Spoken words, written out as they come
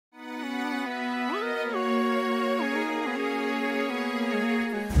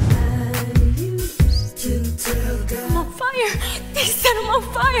I'm on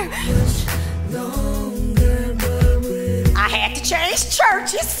fire. I had to change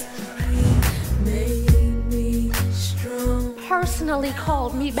churches. Personally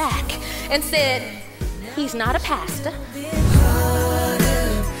called me back and said, he's not a pastor.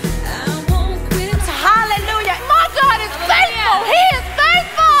 Hallelujah. My God is faithful. He is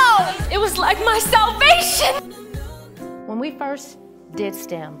faithful. It was like my salvation. When we first did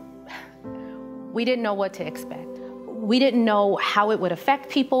STEM, we didn't know what to expect. We didn't know how it would affect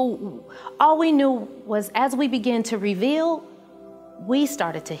people. All we knew was as we began to reveal, we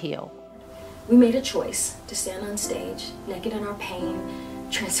started to heal. We made a choice to stand on stage, naked in our pain,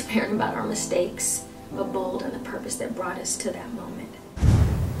 transparent about our mistakes, but bold in the purpose that brought us to that moment.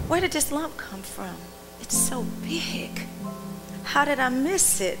 Where did this lump come from? It's so big. How did I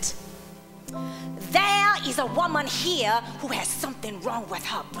miss it? There is a woman here who has something wrong with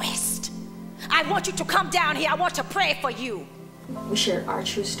her breast. I want you to come down here. I want to pray for you. We shared our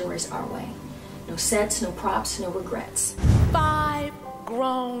true stories our way. No sets, no props, no regrets. 5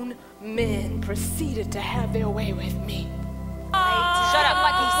 grown men proceeded to have their way with me. Shut up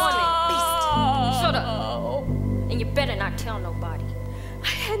like a woman, beast. Shut up. And you better not tell nobody. I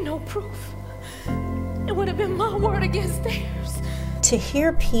had no proof. It would have been my word against theirs. To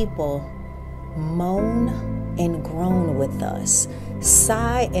hear people moan and groan with us,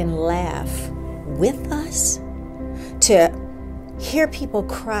 sigh and laugh with us, to hear people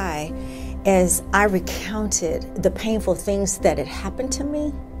cry as I recounted the painful things that had happened to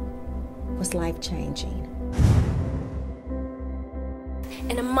me was life-changing.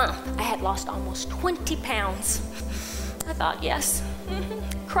 In a month, I had lost almost 20 pounds. I thought, yes,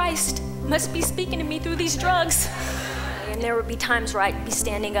 Christ must be speaking to me through these drugs. And there would be times where I'd be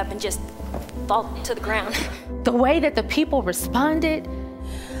standing up and just fall to the ground. The way that the people responded,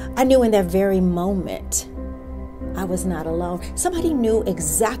 I knew in that very moment I was not alone. Somebody knew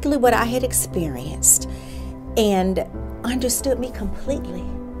exactly what I had experienced and understood me completely.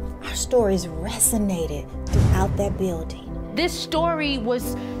 Our stories resonated throughout that building. this story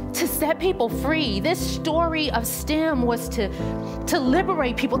was to set people free. This story of STEM was to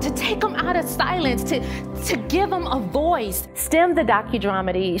liberate people, to take them out of silence, to give them a voice. STEM, the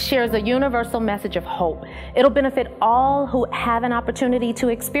docudrama, shares a universal message of hope. It'll benefit all who have an opportunity to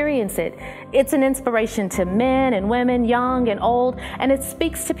experience it. It's an inspiration to men and women, young and old, and it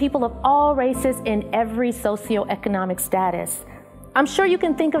speaks to people of all races in every socioeconomic status. I'm sure you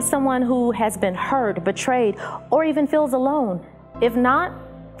can think of someone who has been hurt, betrayed, or even feels alone. If not,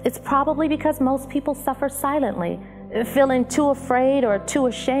 it's probably because most people suffer silently, feeling too afraid or too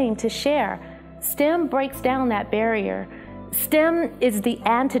ashamed to share. STEM breaks down that barrier. STEM is the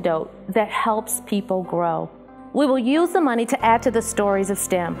antidote that helps people grow. We will use the money to add to the stories of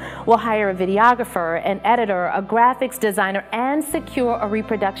STEM. We'll hire a videographer, an editor, a graphics designer, and secure a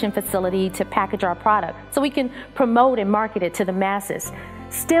reproduction facility to package our product so we can promote and market it to the masses.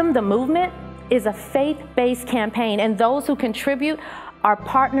 STEM, the movement, is a faith-based campaign, and those who contribute are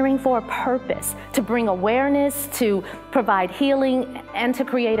partnering for a purpose, to bring awareness, to provide healing, and to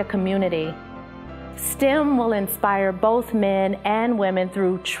create a community. STEM will inspire both men and women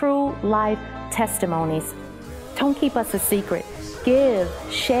through true life testimonies. Don't keep us a secret. Give,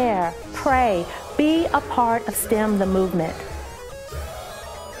 share, pray, be a part of STEM, the movement.